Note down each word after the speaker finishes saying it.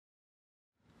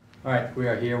All right, we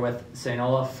are here with St.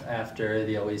 Olaf after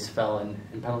the Owies fell in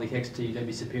penalty kicks to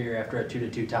UW Superior after a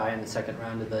 2-2 tie in the second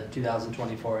round of the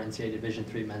 2024 NCAA Division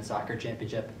III Men's Soccer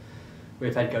Championship. We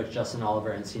have head coach Justin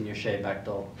Oliver and senior Shea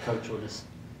Bechtel. Coach, we'll just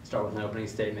start with an opening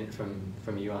statement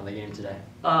from you on the game today.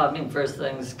 First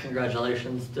things,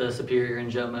 congratulations to Superior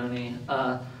and Joe Mooney.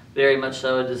 Very much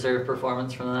so a deserved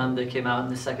performance from them. They came out in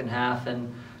the second half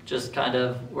and just kind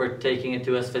of were taking it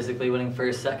to us physically, winning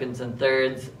first, seconds, and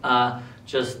thirds.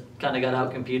 Just kind of got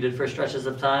out-competed for stretches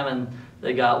of time, and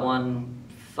they got one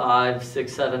 5,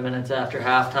 6, 7 minutes after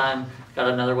halftime, got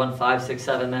another one 5, 6,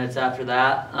 7 minutes after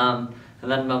that. And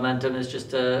then momentum is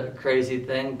just a crazy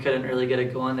thing. Couldn't really get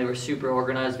it going. They were super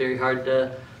organized, very hard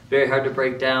to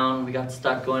break down. We got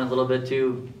stuck going a little bit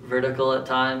too vertical at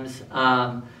times.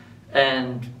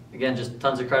 And again, just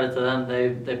tons of credit to them.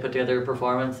 They put together a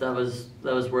performance that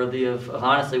was worthy of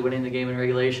honestly winning the game in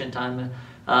regulation time.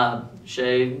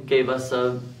 Shea gave us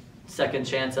a second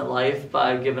chance at life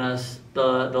by giving us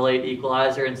the late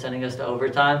equalizer and sending us to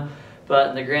overtime. But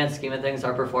in the grand scheme of things,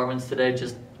 our performance today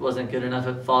just wasn't good enough.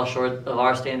 It falls short of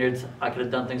our standards. I could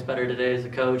have done things better today as a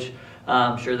coach.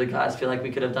 I'm sure the guys feel like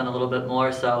we could have done a little bit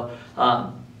more. So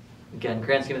again,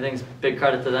 grand scheme of things, big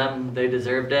credit to them. They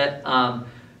deserved it.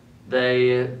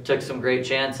 They took some great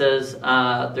chances.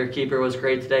 Their keeper was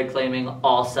great today, claiming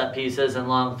all set pieces and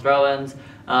long throw-ins.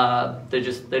 They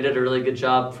did a really good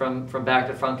job from back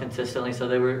to front consistently, so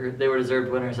they were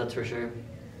deserved winners, that's for sure.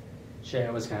 Shea,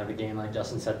 it was kind of a game, like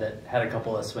Justin said, that had a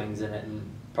couple of swings in it, and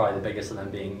probably the biggest of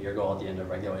them being your goal at the end of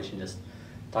regulation. Just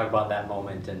talk about that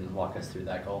moment and walk us through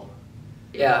that goal.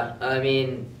 Yeah, I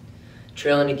mean,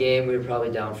 trailing the game, we were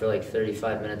probably down for like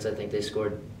 35 minutes. I think they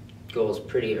scored goals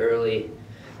pretty early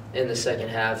in the second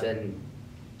half, and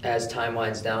as time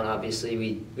winds down,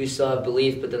 obviously we still have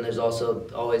belief, but then there's also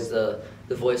always the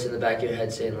voice in the back of your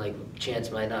head saying like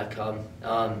chance might not come.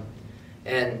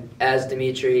 And as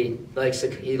Dimitri likes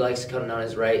to come down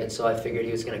his right, and so I figured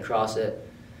he was going to cross it.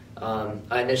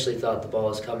 I initially thought the ball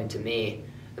was coming to me,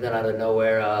 and then out of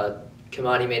nowhere,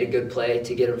 Kamani made a good play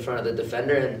to get in front of the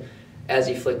defender, and as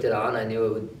he flicked it on, I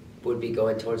knew it would be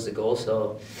going towards the goal.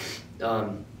 So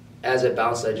as it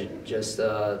bounced,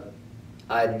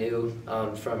 I knew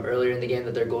from earlier in the game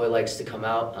that their goalie likes to come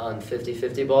out on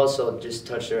 50-50 balls, so just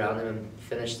touched around him and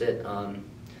finished it.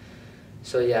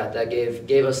 So yeah, that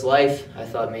gave us life. I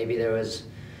thought maybe there was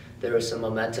some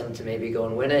momentum to maybe go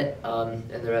and win it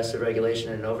in the rest of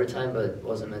regulation and overtime, but it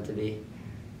wasn't meant to be.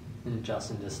 And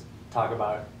Justin, just talk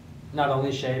about not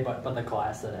only Shea, but the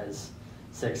class that has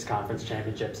 6 conference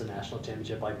championships, a national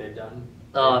championship, like they've done.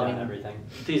 Everything.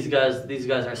 These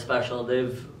guys are special.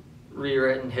 They've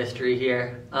rewritten history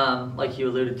here, like you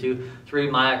alluded to. 3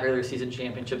 MIAC regular season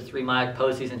championships, 3 MIAC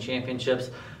postseason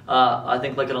championships. I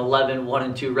think like an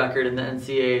 11-1-2 record in the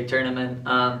NCAA tournament.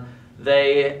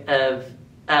 They have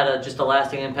had just a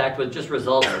lasting impact with just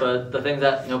results, but the thing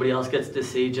that nobody else gets to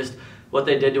see, just what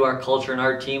they did to our culture and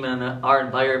our team and our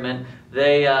environment.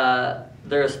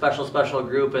 They're a special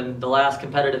group, and the last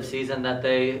competitive season that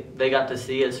they got to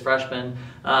see as freshmen,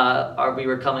 we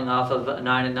were coming off of a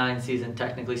 9-9 season,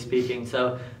 technically speaking.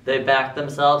 So they backed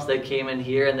themselves. They came in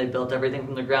here and they built everything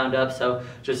from the ground up. So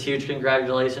just huge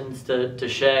congratulations to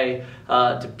Shea,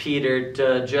 to Peter,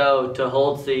 to Joe, to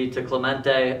Holtzy, to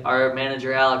Clemente, our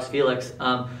manager Alex Felix.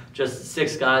 Just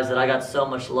 6 guys that I got so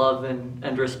much love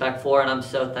and respect for, and I'm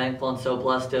so thankful and so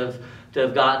blessed to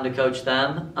have gotten to coach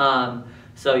them.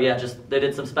 So yeah, just they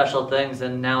did some special things,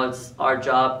 and now it's our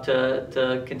job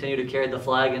to continue to carry the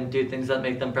flag and do things that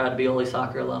make them proud to be Ole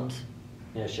soccer alums.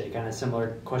 Yeah, Shea, kind of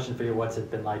similar question for you. What's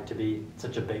it been like to be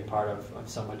such a big part of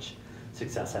so much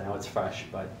success? I know it's fresh,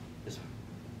 but just...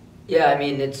 Yeah, I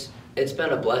mean, it's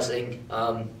been a blessing.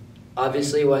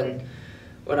 Obviously, when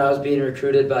I was being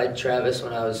recruited by Travis,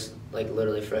 when I was like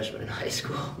literally freshman in high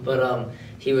school, but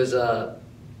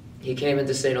he came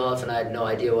into St. Olaf, and I had no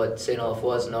idea what St. Olaf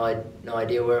was, no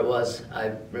idea where it was.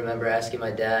 I remember asking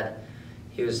my dad.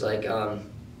 He was like,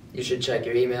 you should check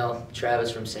your email.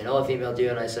 Travis from St. Olaf emailed you,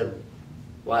 and I said,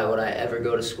 why would I ever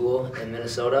go to school in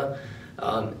Minnesota?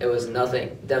 It was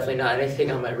nothing, definitely not anything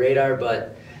on my radar,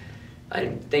 but I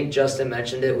think Justin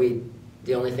mentioned it.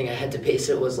 The only thing I had to base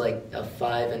it was like a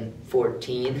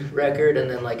 5-14 record and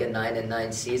then like a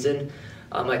 9-9 season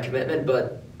on my commitment,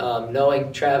 but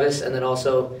knowing Travis, and then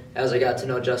also as I got to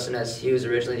know Justin as he was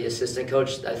originally the assistant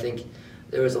coach, I think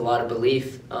there was a lot of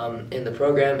belief in the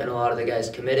program and a lot of the guys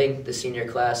committing. The senior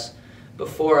class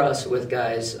before us with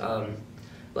guys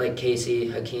like Casey,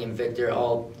 Hakeem, Victor,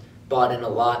 all bought in a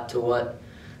lot to what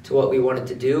we wanted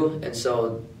to do, and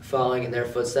so following in their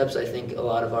footsteps, I think a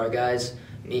lot of our guys,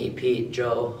 me, Pete,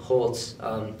 Joe, Holtz,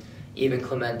 even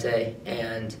Clemente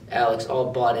and Alex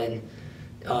all bought in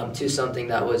to something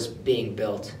that was being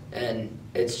built. And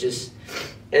it's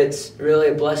really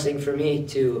a blessing for me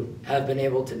to have been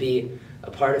able to be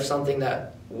a part of something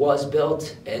that was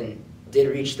built and did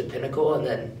reach the pinnacle, and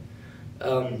then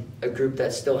a group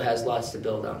that still has lots to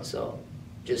build on. So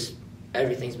just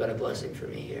everything's been a blessing for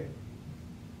me here.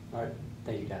 All right.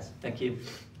 Thank you, guys. Thank you.